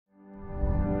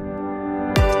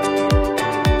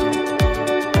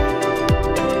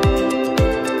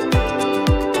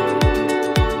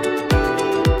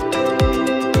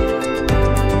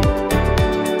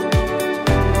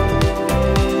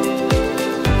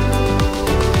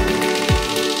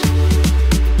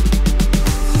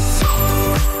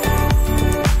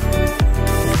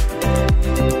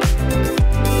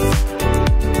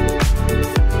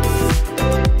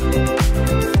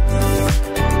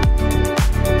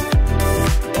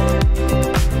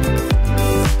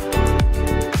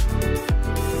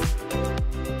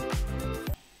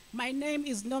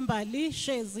Nombali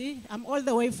Shezi. I'm all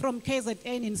the way from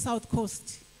KZN in South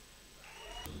Coast.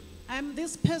 I'm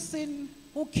this person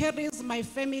who carries my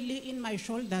family in my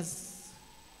shoulders.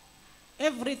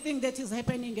 Everything that is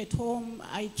happening at home,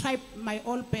 I try my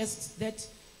all best that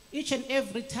each and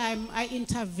every time I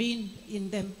intervene in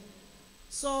them.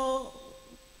 So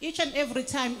each and every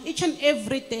time, each and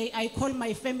every day, I call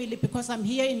my family because I'm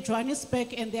here in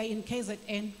Johannesburg and they're in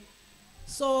KZN.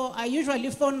 So I usually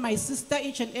phone my sister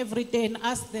each and every day and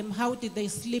ask them how did they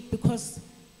sleep, because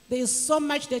there is so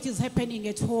much that is happening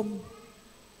at home.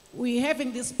 We're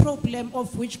having this problem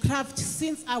of witchcraft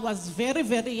since I was very,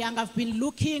 very young. I've been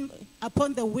looking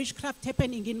upon the witchcraft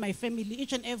happening in my family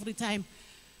each and every time.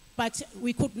 But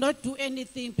we could not do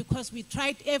anything because we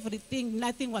tried everything,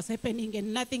 nothing was happening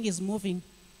and nothing is moving.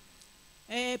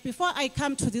 Before I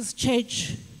come to this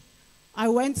church, I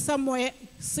went somewhere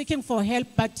seeking for help,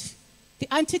 but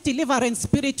the anti-deliverance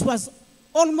spirit was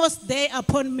almost there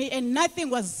upon me and nothing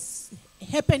was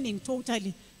happening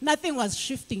totally. Nothing was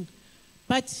shifting.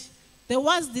 But there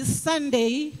was this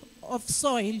Sunday of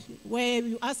soil where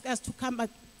you asked us to come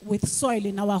up with soil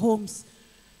in our homes.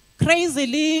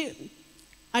 Crazily,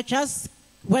 I just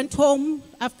went home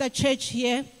after church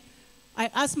here. I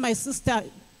asked my sister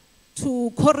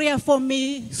to courier for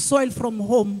me soil from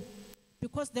home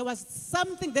because there was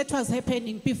something that was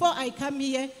happening. Before I come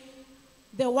here,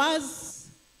 there was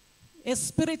a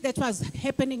spirit that was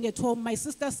happening at home. My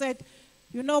sister said,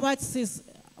 you know what, sis,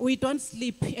 we don't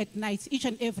sleep at night each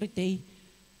and every day.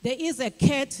 There is a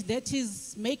cat that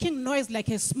is making noise like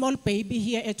a small baby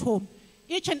here at home.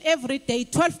 Each and every day,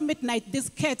 12 midnight, this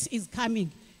cat is coming.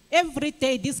 Every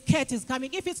day, this cat is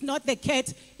coming. If it's not the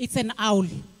cat, it's an owl.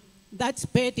 That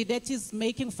bird that is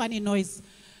making funny noise.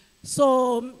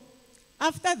 So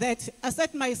after that, I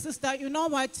said to my sister, you know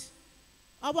what?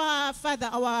 Our father,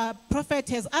 our prophet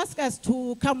has asked us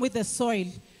to come with the soil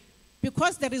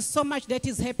because there is so much that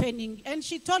is happening. And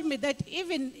she told me that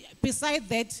even beside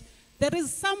that, there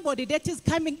is somebody that is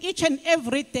coming each and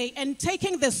every day and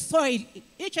taking the soil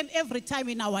each and every time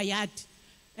in our yard.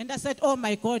 And I said, oh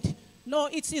my God, no,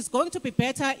 it is going to be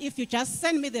better if you just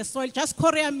send me the soil, just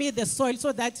courier me the soil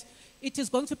so that it is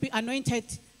going to be anointed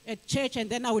at church and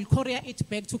then I will courier it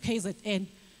back to KZN.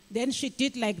 Then she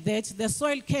did like that. The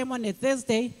soil came on a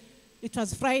Thursday. It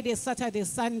was Friday, Saturday,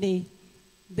 Sunday.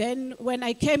 Then when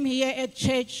I came here at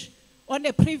church, on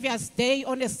a previous day,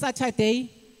 on a Saturday,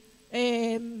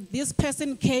 this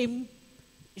person came.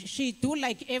 She do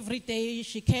like every day.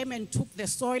 She came and took the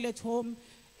soil at home.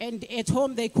 And at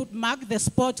home, they could mark the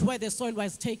spot where the soil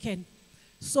was taken.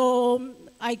 So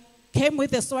I came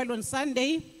with the soil on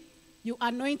Sunday. You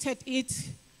anointed it.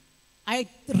 I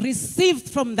received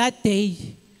from that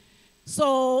day.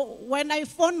 So when I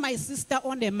phoned my sister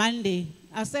on a Monday,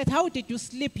 I said, how did you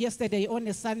sleep yesterday on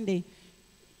a Sunday?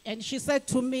 And she said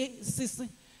to me, sis,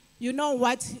 you know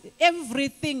what?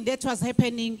 Everything that was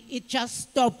happening, it just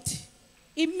stopped.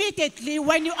 Immediately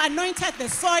when you anointed the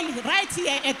soil right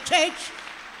here at church,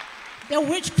 the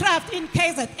witchcraft in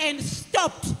KZN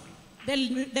stopped.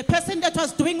 The person that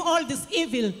was doing all this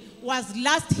evil was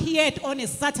last here on a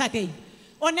Saturday.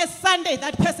 On a Sunday,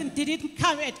 that person didn't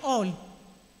come at all.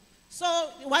 So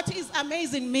what is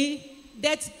amazing me,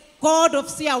 that God of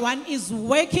Seer 1 is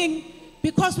working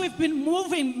because we've been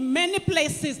moving many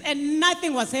places and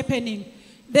nothing was happening.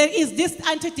 There is this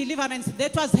anti-deliverance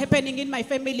that was happening in my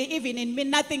family, even in me,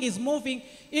 nothing is moving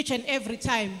each and every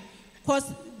time.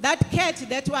 Because that cat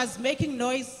that was making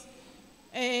noise,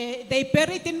 they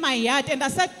buried in my yard and I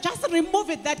said, just remove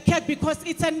it, that cat, because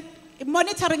it's a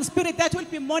monitoring spirit that will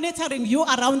be monitoring you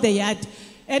around the yard.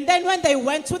 And then when they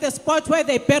went to the spot where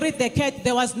they buried the cat,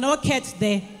 there was no cat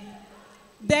there.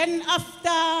 Then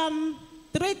after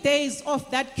 3 days of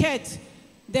that cat,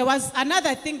 there was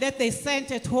another thing that they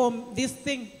sent at home, this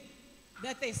thing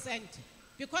that they sent.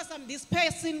 Because I'm this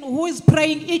person who is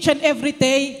praying each and every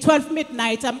day, 12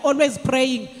 midnight, I'm always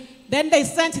praying. Then they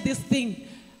sent this thing.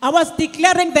 I was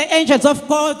declaring the angels of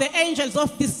God, the angels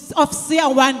of Seer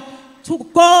 1, to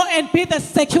go and be the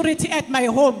security at my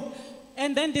home.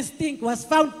 And then this thing was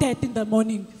found dead in the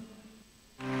morning.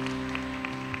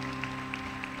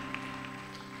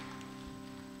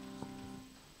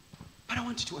 But I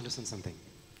want you to understand something.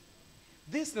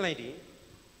 This lady,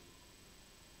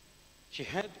 she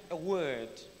had a word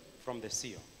from the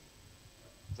seer.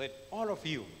 Said, all of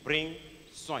you bring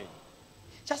soil.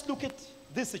 Just look at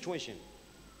this situation.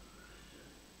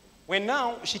 When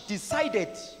now she decided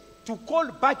to call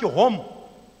back home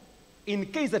in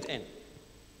KZN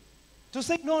to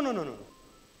say, no.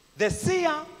 The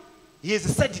seer, he has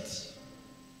said it.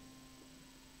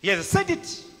 He has said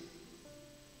it.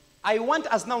 I want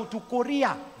us now to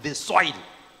courier the soil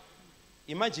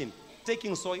Imagine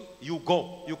taking soil, you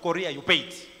go, you Korea, you pay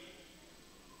it.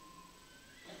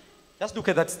 Just look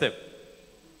at that step.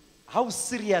 How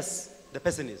serious the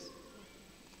person is.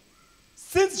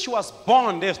 Since she was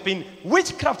born, there's been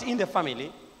witchcraft in the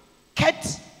family,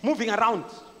 cat moving around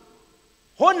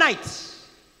whole night.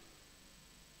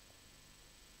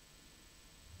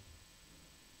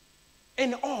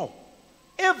 And all,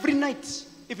 every night,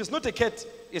 if it's not a cat,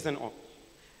 it's an all.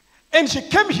 And she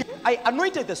came here, I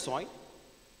anointed the soil.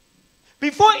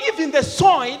 Before even the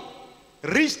soil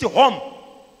reached home,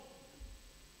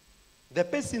 the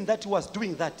person that was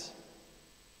doing that,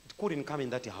 it couldn't come in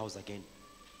that house again.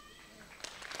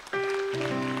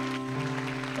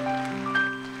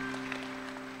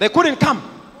 They couldn't come.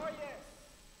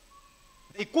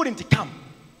 They couldn't come.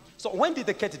 So when did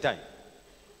the cat die?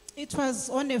 It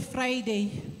was on a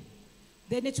Friday.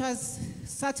 Then it was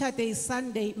Saturday,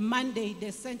 Sunday, Monday, they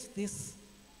sent this.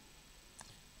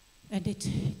 And it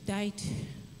died.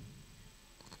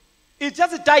 It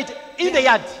just died in the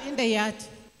yard. In the yard.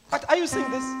 But are you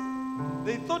seeing this?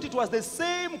 They thought it was the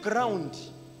same ground,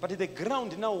 but the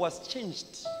ground now was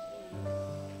changed.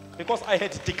 Because I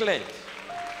had declared.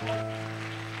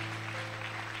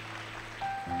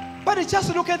 But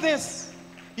just look at this.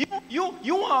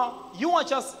 You are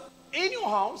just in your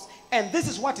house, and this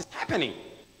is what is happening.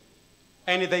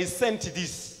 And they sent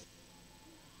this.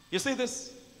 You see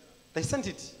this? They sent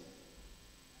it.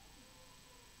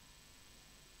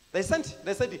 They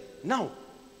said, now,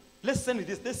 let's send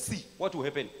this. Let's see what will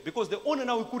happen. Because the owner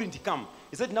now couldn't come.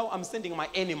 He said, now I'm sending my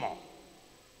animal.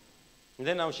 And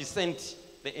then now she sent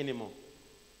the animal.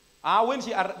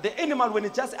 The animal, when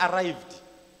it just arrived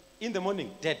in the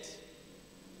morning, dead.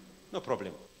 No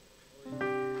problem.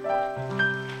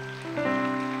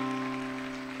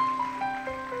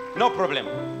 No problem.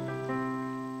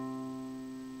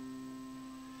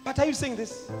 But are you saying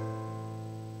this?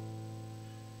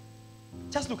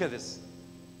 Just look at this.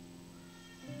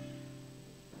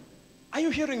 Are you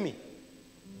hearing me?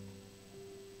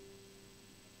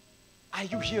 Are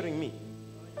you hearing me?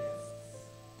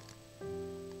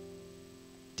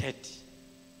 Dead.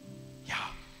 Yeah.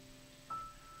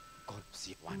 God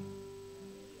see one.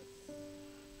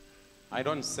 I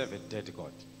don't serve a dead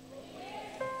God.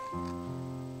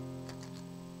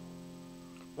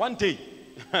 One day,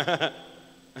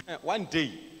 one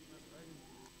day,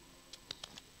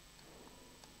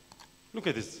 look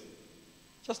at this.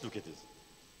 Just look at this.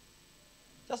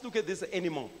 Just look at this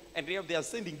animal. And they are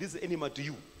sending this animal to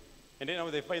you. And then now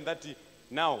they find that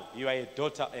now you are a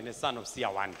daughter and a son of Seer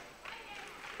 1.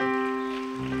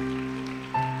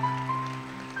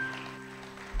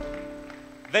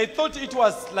 They thought it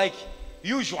was like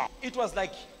usual. It was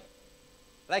like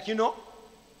you know.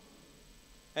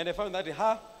 And they found that,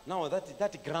 now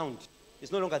that ground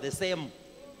is no longer the same.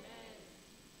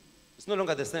 It's no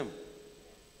longer the same.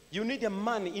 You need a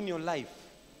man in your life,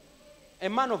 a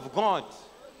man of God,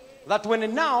 that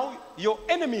when now your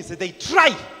enemies, they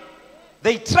try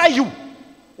you.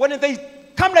 When they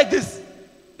come like this,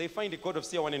 they find the God of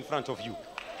Seer 1 in front of you.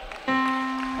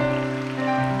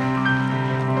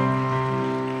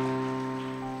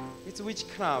 It's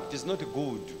witchcraft. It's not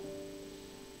good.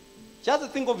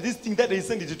 Just think of this thing that they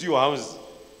send it to your house.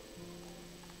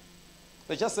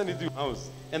 They just send it to your house.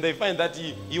 And they find that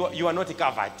you are not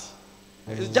covered.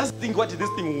 Just think what this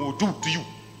thing will do to you.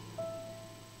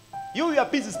 You are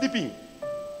busy sleeping.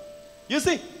 You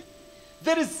see,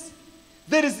 there is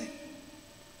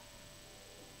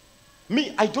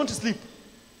me, I don't sleep.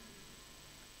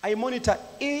 I monitor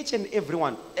each and every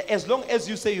one. As long as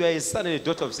you say you are a son and a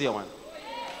daughter of Seer 1,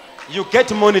 you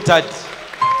get monitored.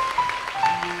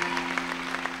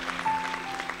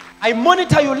 I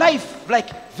monitor your life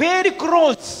like very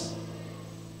close.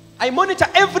 I monitor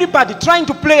everybody trying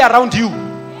to play around you.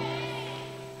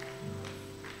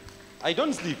 I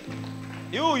don't sleep.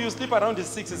 You sleep around the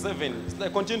 6 or 7. It's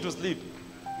like continue to sleep.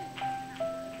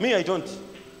 Me, I don't.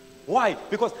 Why?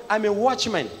 Because I'm a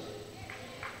watchman.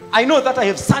 I know that I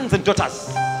have sons and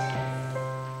daughters.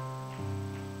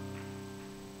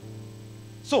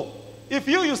 So, if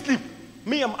you sleep,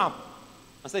 me, I'm up.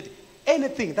 I said,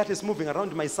 anything that is moving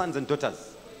around my sons and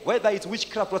daughters, whether it's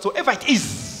witchcraft, whatsoever it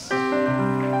is,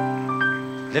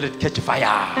 let it catch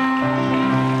fire.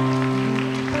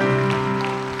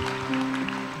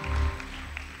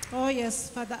 Oh yes,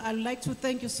 Father, I'd like to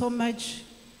thank you so much,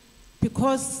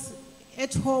 because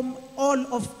at home, all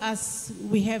of us,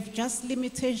 we have just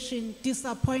limitation,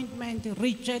 disappointment,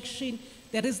 rejection.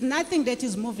 There is nothing that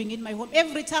is moving in my home.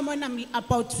 Every time when I'm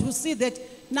about to see that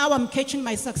now I'm catching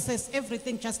my success,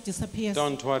 everything just disappears.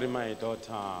 Don't worry, my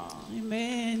daughter.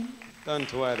 Amen.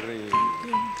 Don't worry.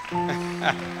 Amen.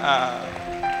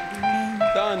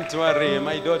 Don't worry,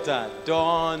 my daughter.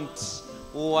 Don't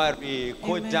worry.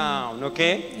 Go Amen. down,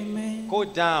 okay? Amen. Go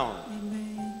down.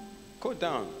 Amen. Go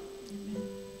down.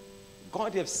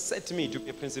 God has set me to be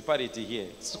a principality here.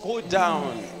 So go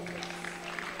down.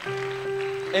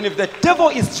 And if the devil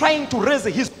is trying to raise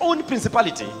his own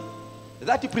principality,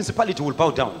 that principality will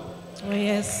bow down. Oh,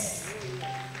 yes.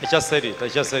 I just said it. I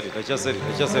just said it. I just said it.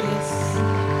 I just said it.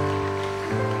 Yes.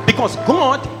 Because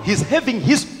God is having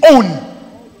his own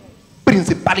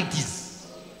principalities.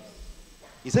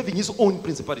 He's having his own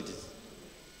principalities.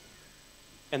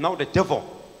 And now the devil,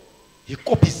 he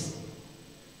copies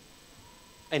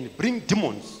and bring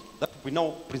demons that we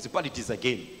now principalities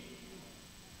again.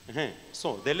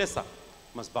 So the lesser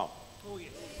must bow. Oh,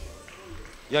 yes.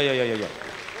 Yeah.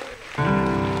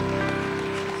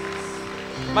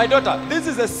 My daughter, this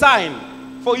is a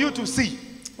sign for you to see.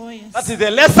 Oh, yes. That is the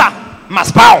lesser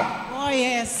must bow. Oh,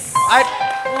 yes.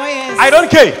 Oh, yes. I don't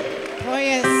care. Oh,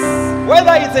 yes.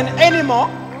 Whether it's an animal,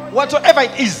 whatsoever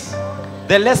it is,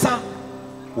 the lesser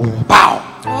will bow.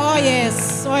 Oh,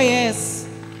 yes. Oh, yes.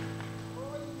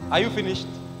 Are you finished?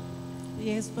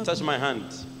 Yes, Papa. Touch my hand.